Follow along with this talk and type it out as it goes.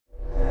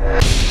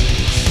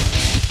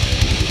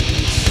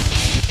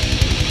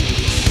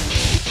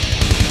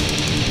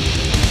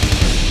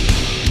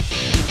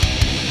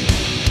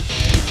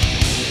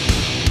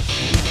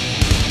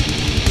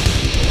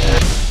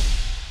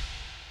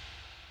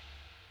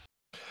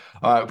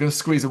All right, we're going to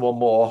squeeze in one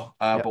more,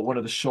 Yeah, but one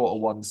of the shorter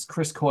ones.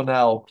 Chris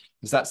Cornell,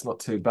 because that's not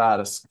too bad.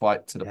 It's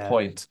quite to the yeah.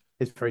 point.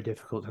 It's very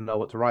difficult to know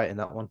what to write in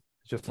that one.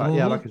 It's just like,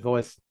 yeah, I like Hmm. his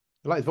voice.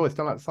 I like his voice.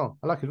 Don't like the song.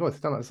 I like his voice.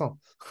 Don't like the song.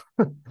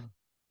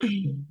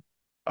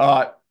 All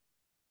right.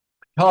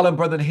 Carl and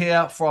Brendan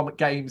here from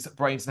Games,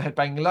 Brains, and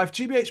Headbanging Life,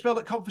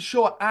 gbhbl.com for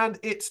short, and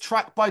it's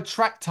track by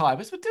track time.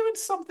 As we're doing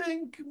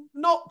something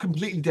not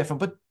completely different,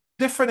 but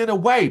different in a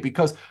way,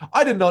 because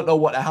I did not know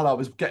what the hell I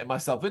was getting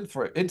myself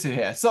into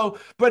here. So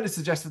Brendan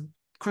suggested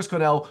Chris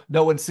Cornell,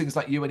 No One Sings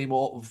Like You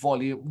Anymore,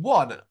 Volume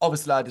 1.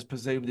 Obviously, I just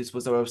presumed this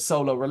was a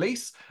solo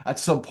release at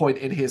some point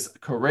in his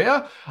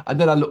career.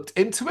 And then I looked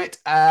into it,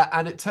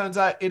 and it turns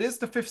out it is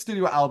the fifth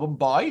studio album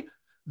by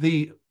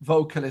the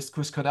vocalist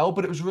Chris Cornell,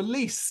 but it was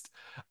released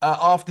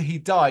after he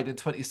died in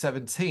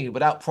 2017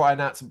 without prior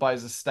announcement by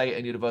his estate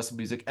and Universal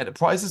Music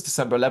Enterprises,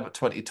 December 11th,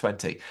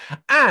 2020.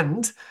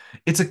 And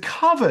it's a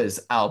covers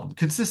album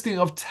consisting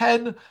of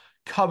 10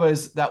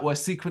 covers that were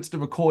sequenced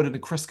and recorded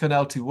in Chris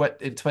Cornell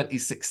in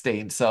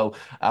 2016, so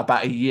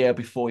about a year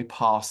before he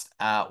passed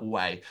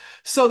away.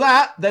 So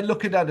that, then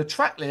looking down the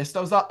track list,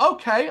 I was like,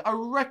 okay, I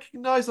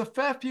recognize a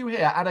fair few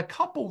here, and a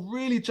couple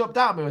really jumped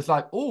out at me. I was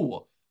like,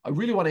 oh, I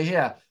really want to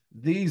hear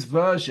these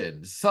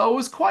versions. So it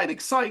was quite an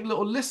exciting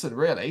little listen,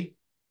 really.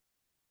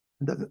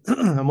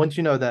 And once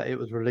you know that it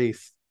was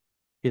released,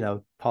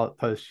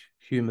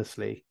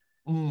 posthumously,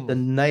 the Mm.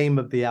 name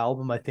of the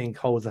album, I think,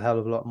 holds a hell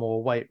of a lot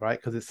more weight, right?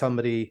 Because it's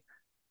somebody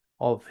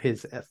of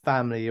his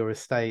family or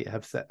estate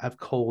have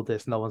called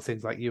this "No One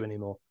Sings Like You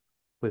Anymore"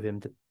 with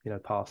him,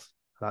 pass.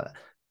 Like that.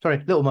 Sorry,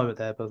 little moment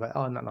there, but I was like,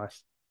 oh, isn't that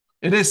nice?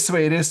 It is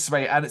sweet, it is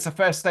sweet. And it's a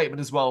fair statement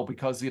as well,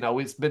 because,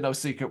 it's been no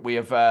secret we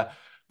have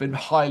been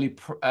highly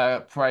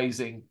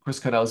praising Chris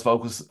Cornell's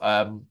vocals,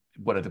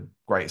 one of the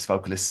greatest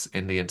vocalists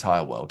in the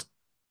entire world.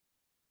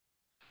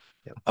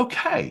 Yeah.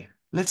 Okay,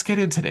 let's get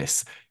into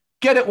this.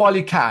 Get It While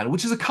You Can,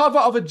 which is a cover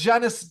of a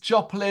Janis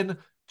Joplin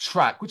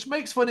track, which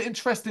makes for an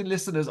interesting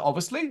listeners,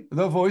 obviously.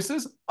 Their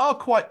voices are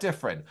quite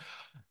different.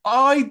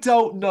 I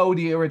don't know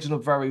the original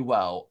very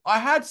well. I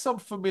had some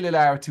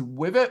familiarity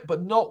with it,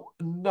 but not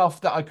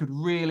enough that I could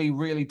really,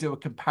 really do a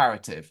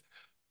comparative.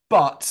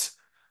 But,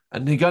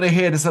 and you're going to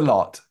hear this a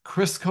lot,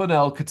 Chris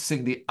Cornell could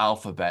sing the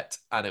alphabet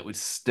and it would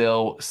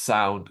still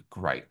sound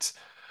great.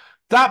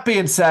 That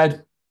being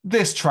said,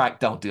 this track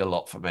don't do a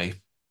lot for me.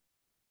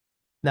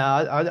 No,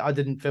 I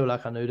didn't feel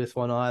like I knew this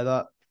one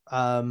either.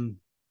 Um,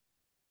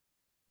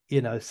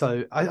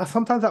 so I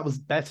sometimes that was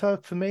better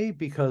for me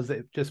because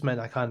it just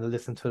meant I kind of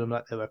listened to them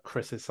like they were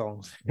Chris's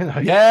songs,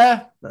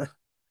 Yeah,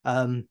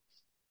 Um,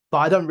 but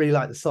I don't really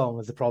like the song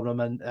as a problem,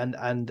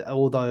 and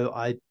although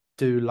I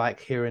do like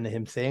hearing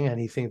him sing and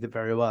he sings it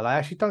very well, I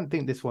actually don't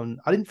think this one.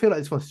 I didn't feel like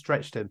this one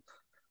stretched him.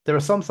 There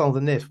are some songs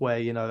in this where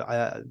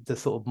the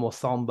sort of more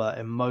somber,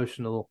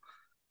 emotional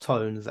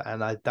tones,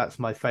 and that's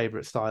my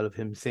favorite style of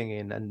him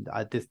singing. And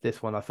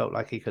this one I felt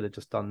like he could have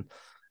just done.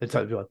 It's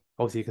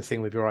obviously you can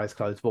sing with your eyes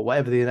closed, but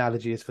whatever the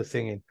analogy is for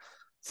singing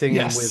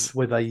yes.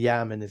 with a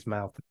yam in his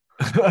mouth.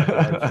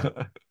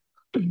 I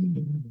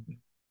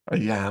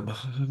am.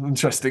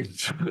 Interesting.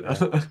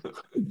 Yeah.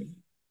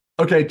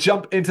 Okay,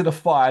 Jump Into the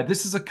Fire.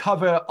 This is a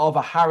cover of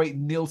a Harry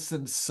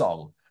Nilsson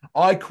song.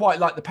 I quite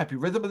like the peppy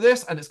rhythm of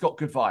this, and it's got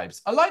good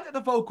vibes. I like that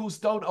the vocals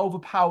don't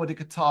overpower the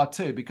guitar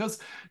too, because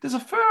there's a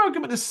fair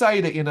argument to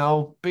say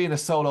that, being a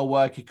solo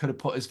work, he could have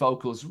put his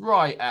vocals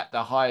right at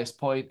the highest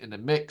point in the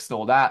mix and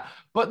all that.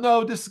 But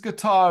no, this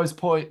guitar's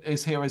point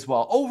is here as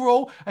well.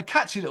 Overall, a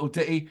catchy little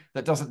ditty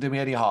that doesn't do me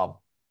any harm.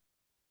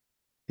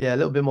 Yeah, a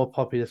little bit more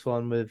poppy this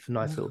one with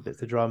nice little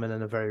bits of drumming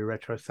and a very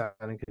retro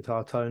sounding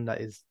guitar tone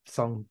that is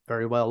sung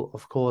very well,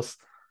 of course.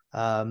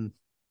 Um,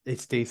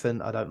 it's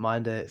decent. I don't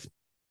mind it. It's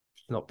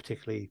not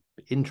particularly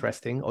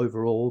interesting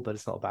overall, but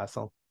it's not a bad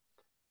song.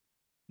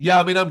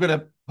 Yeah, I mean, I'm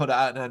gonna put it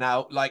out there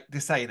now. Like,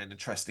 this ain't an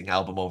interesting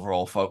album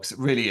overall, folks. It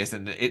really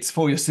isn't. It's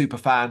for your super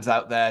fans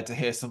out there to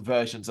hear some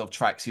versions of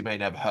tracks you may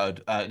never heard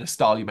in a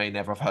style you may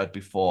never have heard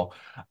before.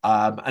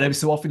 And every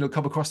so often you'll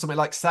come across something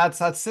like "Sad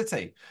Sad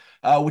City,"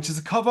 which is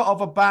a cover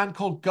of a band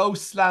called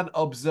Ghostland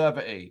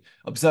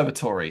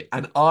Observatory,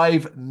 and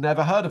I've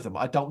never heard of them.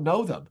 I don't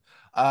know them.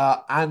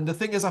 And the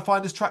thing is, I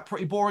find this track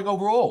pretty boring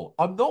overall.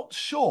 I'm not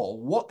sure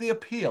what the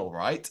appeal,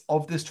 right,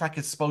 of this track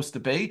is supposed to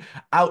be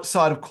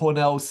outside of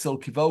Cornell's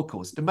silky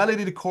vocals. The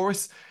melody, the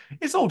chorus,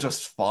 it's all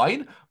just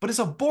fine, but it's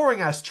a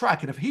boring ass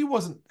track. And if it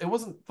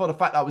wasn't for the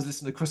fact that I was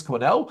listening to Chris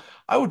Cornell,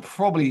 I would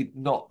probably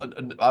not,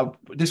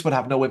 this would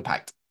have no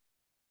impact.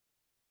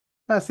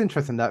 That's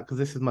interesting that because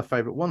this is my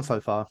favorite one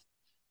so far.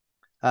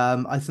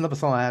 It's another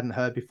song I hadn't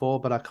heard before,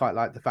 but I quite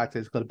like the fact that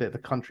it's got a bit of a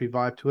country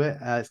vibe to it.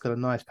 It's got a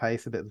nice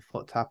pace, a bit of a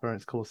foot tapper, and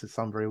of course it's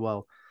sung very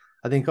well.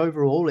 I think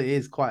overall it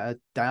is quite a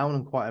down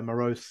and quite a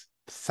morose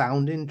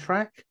sounding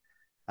track,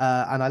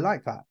 and I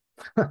like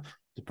that.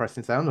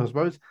 Depressing sound, I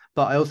suppose,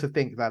 but I also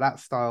think that that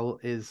style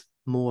is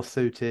more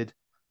suited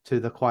to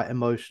the quite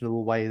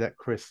emotional way that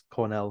Chris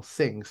Cornell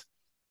sings.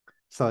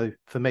 So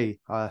for me,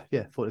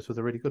 yeah, thought this was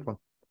a really good one.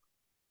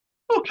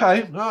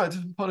 Okay, all right,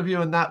 different point of view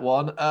on that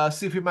one.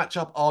 See if we match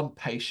up on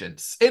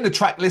Patience. In the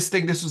track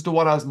listing, this was the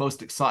one I was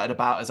most excited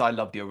about as I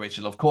love the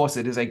original. Of course,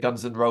 it is a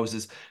Guns N'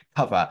 Roses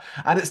cover,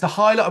 and it's the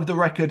highlight of the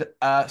record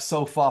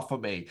so far for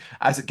me,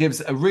 as it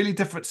gives a really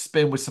different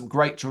spin with some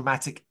great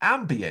dramatic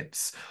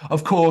ambience.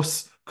 Of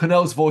course,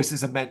 Cornell's voice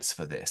is immense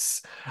for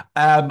this.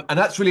 And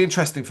that's really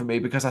interesting for me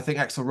because I think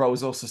Axl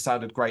Rose also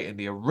sounded great in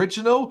the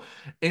original.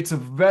 It's a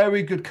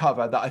very good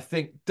cover that I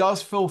think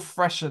does feel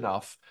fresh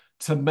enough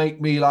to make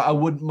me like I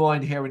wouldn't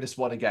mind hearing this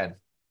one again.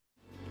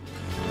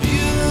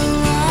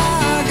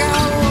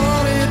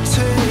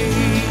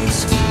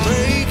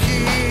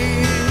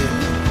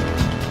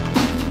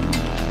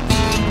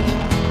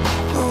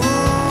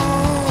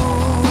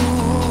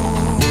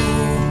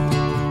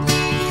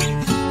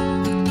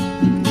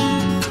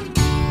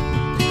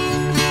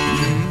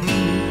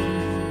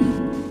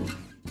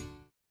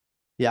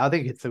 Yeah, I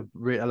think it's a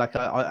real like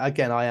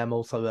again, I am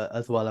also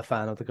as well a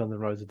fan of the Guns N'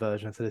 Roses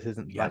version, so this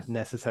isn't Yeah. like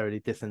necessarily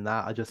dissing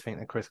that. I just think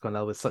that Chris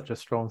Cornell was such a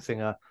strong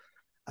singer,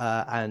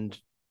 and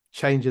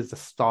changes the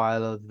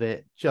style of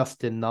it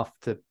just enough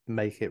to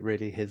make it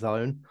really his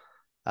own.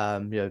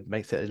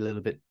 Makes it a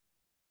little bit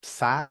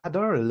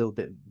sadder, a little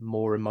bit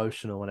more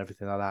emotional and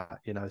everything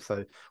like that.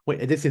 So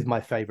this is my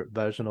favorite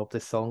version of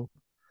this song.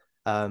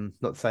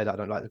 Not to say that I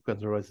don't like the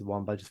Guns N' Roses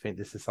one, but I just think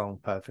this is sung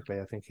perfectly.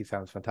 I think he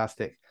sounds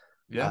fantastic.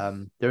 Yeah.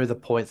 There is a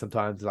point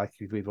sometimes, like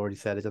we've already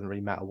said, it doesn't really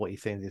matter what he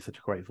sings. He's such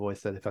a great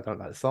voice that if I don't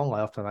like the song,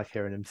 I often like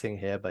hearing him sing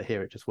here. But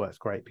here it just works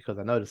great because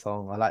I know the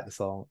song, I like the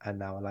song, and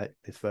now I like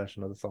this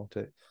version of the song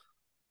too.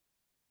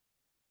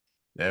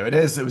 There it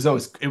is. It was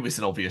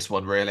an obvious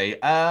one, really.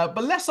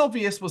 But less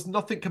obvious was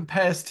Nothing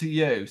Compares to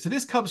You. So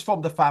this comes from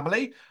The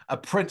Family, a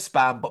Prince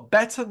band, but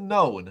better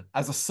known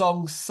as a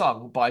song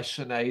sung by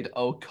Sinead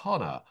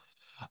O'Connor.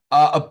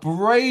 A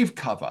brave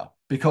cover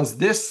because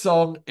this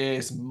song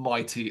is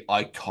mighty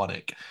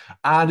iconic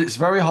and it's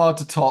very hard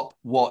to top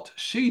what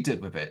she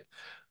did with it.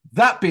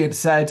 That being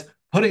said,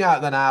 putting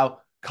out there now,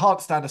 can't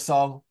stand a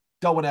song,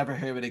 don't want to ever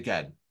hear it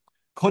again.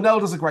 Cornell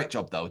does a great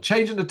job though,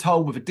 changing the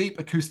tone with a deep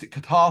acoustic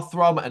guitar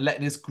thrum and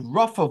letting his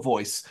gruffer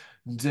voice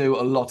do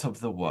a lot of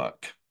the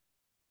work.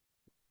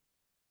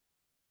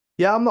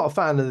 Yeah, I'm not a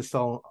fan of this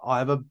song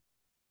either,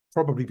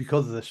 probably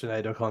because of the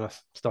Sinead O'Connor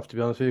stuff, to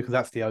be honest with you, because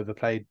that's the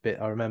overplayed bit.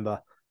 I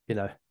remember,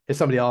 if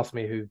somebody asked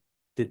me who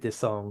did this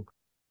song,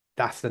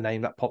 that's the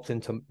name that pops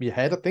into your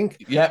head, I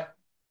think. Yep.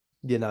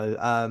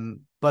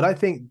 But I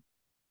think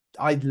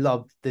I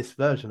love this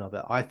version of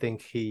it. I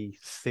think he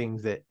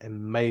sings it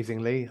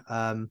amazingly.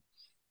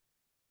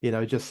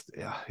 Just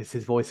it's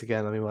his voice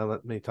again. I mean, well,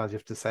 many times you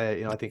have to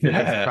say it. I think he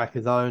makes the Yeah. track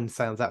his own,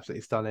 sounds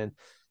absolutely stunning,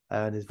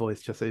 and his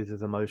voice just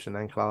oozes emotion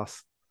and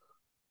class.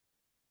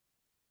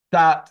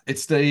 That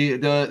it's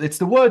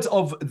the words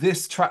of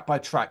this track by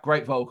track.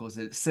 Great vocals.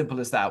 It's simple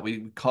as that.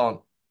 We can't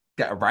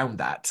get around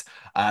that.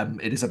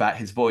 It is about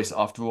his voice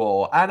after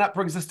all. And that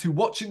brings us to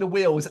Watching the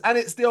Wheels, and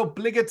it's the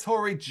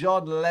obligatory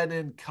John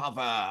Lennon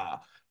cover.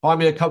 Find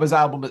me a covers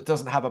album that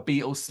doesn't have a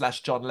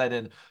Beatles/John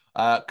Lennon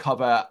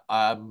cover.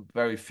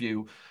 Very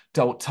few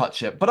don't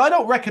touch it. But I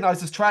don't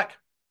recognize this track.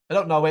 I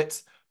don't know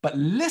it. But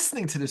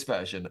listening to this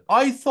version,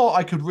 I thought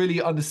I could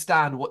really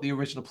understand what the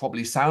original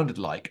probably sounded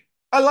like.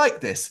 I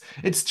like this.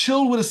 It's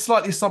chill with a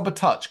slightly somber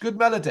touch, good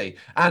melody,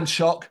 and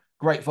shock,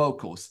 great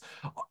vocals.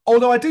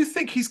 Although I do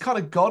think he's kind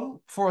of gone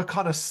for a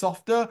kind of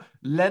softer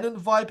Lennon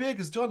vibe here,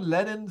 because John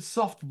Lennon,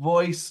 soft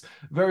voice,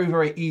 very,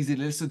 very easy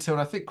to listen to. And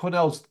I think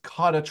Cornell's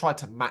kind of tried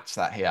to match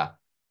that here.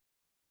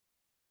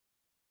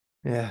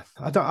 Yeah,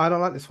 I don't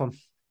like this one.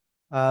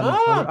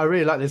 I Ah,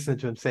 really like listening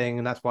to him sing,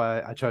 and that's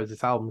why I chose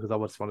this album because I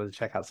just wanted to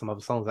check out some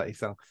other songs that he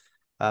sung.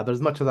 But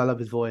as much as I love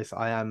his voice,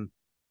 I am,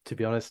 to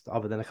be honest,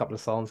 other than a couple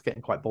of songs,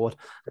 getting quite bored.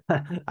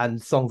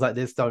 And songs like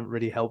this don't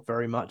really help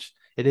very much.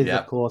 It is, of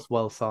yeah. course,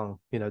 well sung.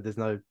 There's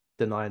no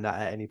denying that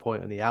at any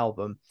point on the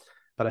album.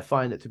 But I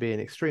find it to be an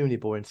extremely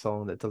boring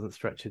song that doesn't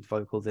stretch his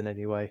vocals in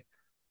any way.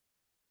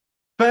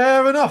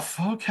 Fair enough.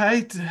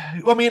 Okay.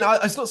 I mean,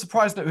 it's not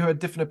surprising that we have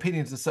different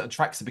opinions on certain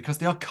tracks because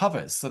they are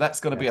covers, so that's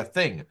going to Yeah. be a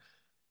thing.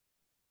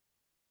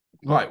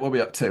 Right, what are we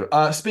up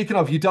to? Speaking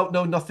of, you don't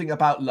know nothing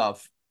about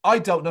love. I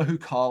don't know who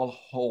Carl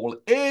Hall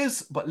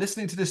is, but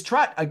listening to this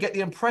track, I get the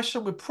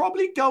impression we're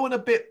probably going a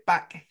bit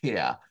back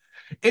here.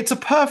 It's a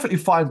perfectly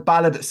fine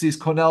ballad that sees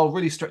Cornell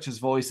really stretch his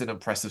voice in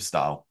impressive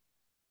style.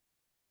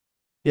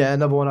 Yeah,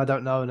 another one I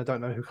don't know, and I don't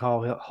know who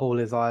Carl Hall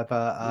is either.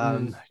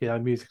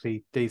 Mm.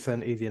 Musically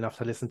decent, easy enough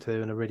to listen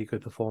to, and a really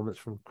good performance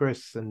from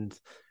Chris, and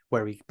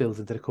where he builds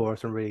into the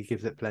chorus and really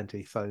gives it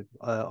plenty. So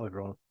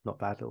overall, not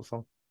bad little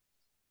song.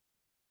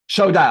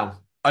 Showdown.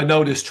 I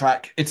know this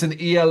track. It's an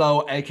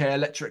ELO, aka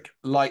Electric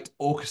Light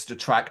Orchestra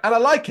track, and I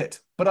like it,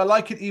 but I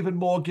like it even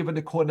more given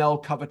the Cornell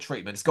cover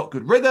treatment. It's got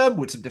good rhythm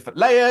with some different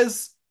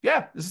layers.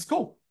 Yeah, this is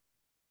cool.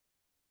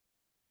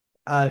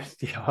 Yeah,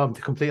 I'm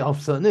the complete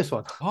opposite on this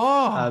one.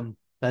 Oh,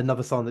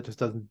 Another song that just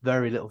does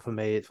very little for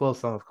me. It's well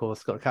sung, of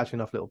course, got a catchy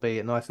enough little beat,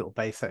 a nice little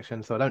bass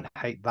section, so I don't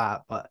hate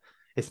that, but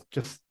it's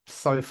just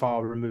so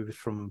far removed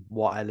from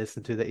what I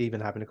listen to that even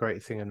having the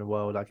greatest singer in the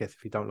world, I guess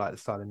if you don't like the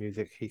style of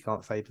music, he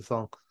can't save the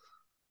song.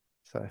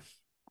 So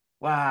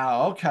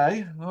Wow,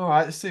 okay. All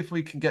right, let's see if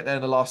we can get there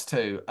in the last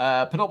two.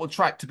 Penultimate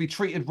track, To Be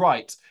Treated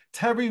Right.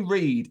 Terry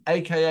Reid,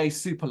 aka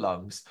Super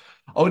Lungs.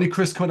 Only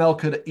Chris Cornell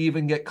could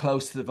even get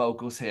close to the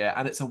vocals here,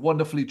 and it's a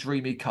wonderfully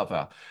dreamy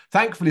cover.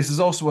 Thankfully, this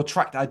is also a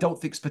track that I don't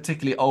think is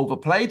particularly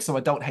overplayed, so I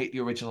don't hate the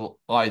original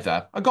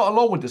either. I got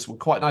along with this one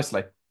quite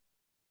nicely.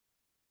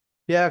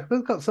 yeah,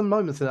 it's got some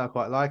moments that I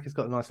quite like. It's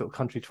got a nice little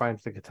country twang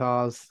to the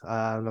guitars.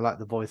 I like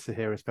the voice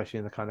here, especially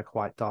in the kind of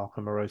quite dark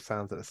and morose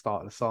sounds at the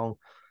start of the song.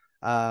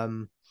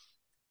 Um,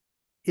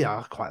 yeah,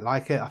 I quite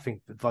like it. I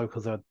think the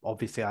vocals are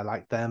obviously I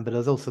like them, but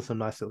there's also some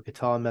nice little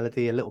guitar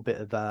melody, a little bit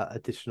of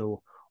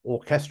additional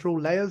orchestral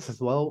layers as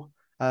well.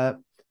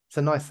 It's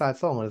a nice sad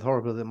song, and as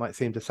horrible as it might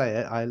seem to say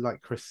it, I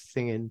like Chris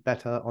singing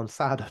better on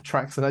sadder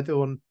tracks than I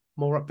do on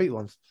more upbeat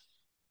ones.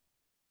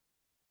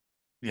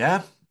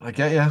 Yeah, I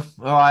get you.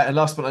 All right, and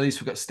last but not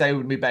least, we've got Stay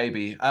With Me,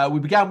 Baby. We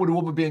began with a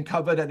woman being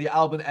covered, and the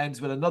album ends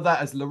with another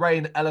as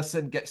Lorraine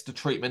Ellison gets the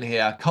treatment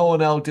here.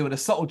 Cornell doing a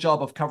subtle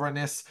job of covering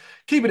this,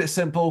 keeping it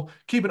simple,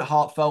 keeping it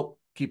heartfelt,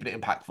 keeping it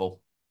impactful.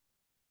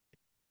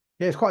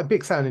 Yeah, it's quite a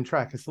big sounding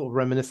track. It's sort of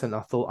reminiscent.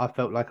 I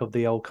felt like of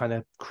the old kind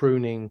of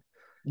crooning,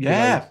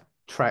 Yeah.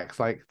 tracks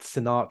like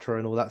Sinatra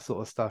and all that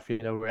sort of stuff,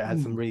 where it had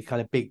some Mm. really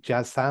kind of big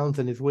jazz sounds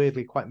and is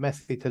weirdly quite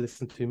messy to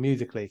listen to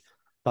musically.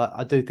 But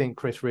I do think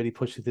Chris really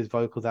pushes his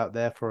vocals out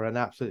there for an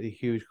absolutely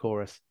huge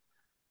chorus.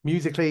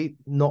 Musically,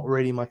 not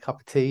really my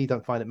cup of tea.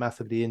 Don't find it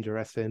massively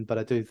interesting, but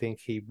I do think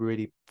he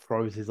really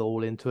throws his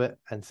all into it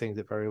and sings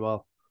it very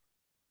well.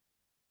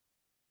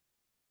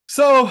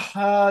 So,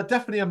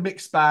 definitely a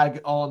mixed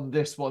bag on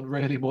this one,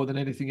 really, more than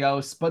anything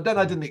else. But then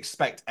I didn't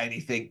expect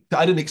anything.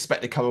 I didn't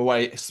expect to come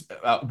away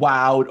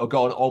wowed or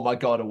going, oh my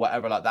God, or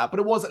whatever like that. But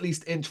it was at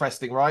least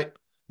interesting, right?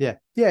 Yeah.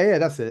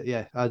 That's it.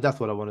 Yeah, that's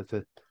what I wanted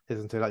to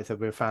listen to. Like you said,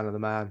 we're a fan of the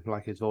man,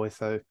 like his voice,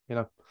 so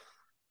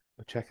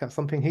check out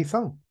something he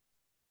sung.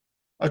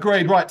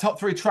 Agreed. Right, top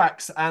three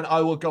tracks, and I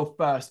will go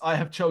first. I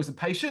have chosen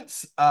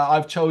Patience.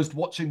 I've chosen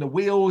Watching the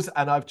Wheels,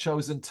 and I've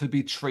chosen To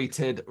Be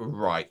Treated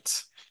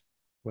Right.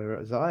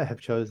 Whereas I have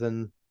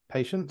chosen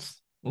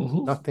Patience,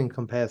 Mhm. Nothing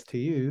Compares to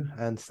You,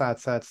 and Sad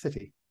Sad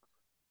City.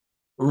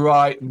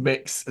 Right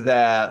mix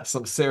there,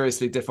 some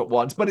seriously different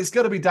ones, but it's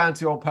going to be down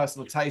to your own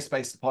personal taste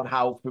based upon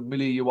how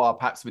familiar you are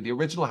perhaps with the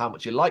original, how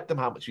much you like them,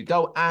 how much you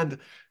don't, and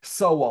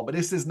so on. But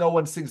this is No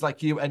One Sings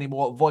Like You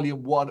Anymore,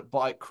 Volume 1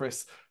 by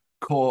Chris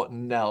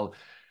Cornell.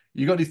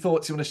 You got any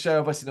thoughts you want to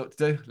share with us? You know what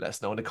to do? Let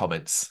us know in the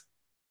comments.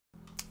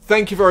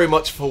 Thank you very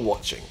much for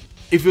watching.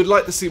 If you'd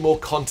like to see more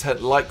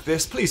content like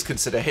this, please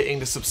consider hitting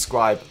the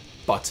subscribe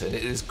button.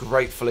 It is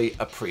gratefully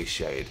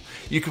appreciated.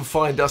 You can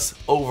find us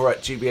over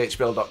at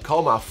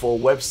gbhbl.com, our full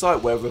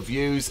website where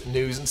reviews,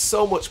 news and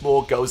so much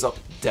more goes up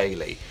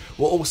daily.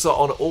 We're also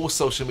on all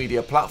social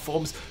media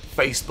platforms,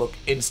 Facebook,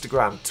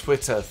 Instagram,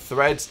 Twitter,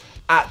 Threads,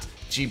 at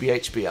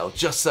GBHBL.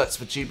 Just search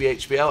for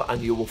GBHBL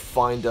and you will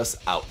find us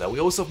out there. We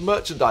also have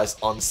merchandise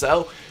on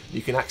sale.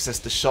 You can access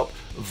the shop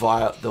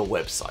via the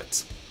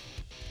website.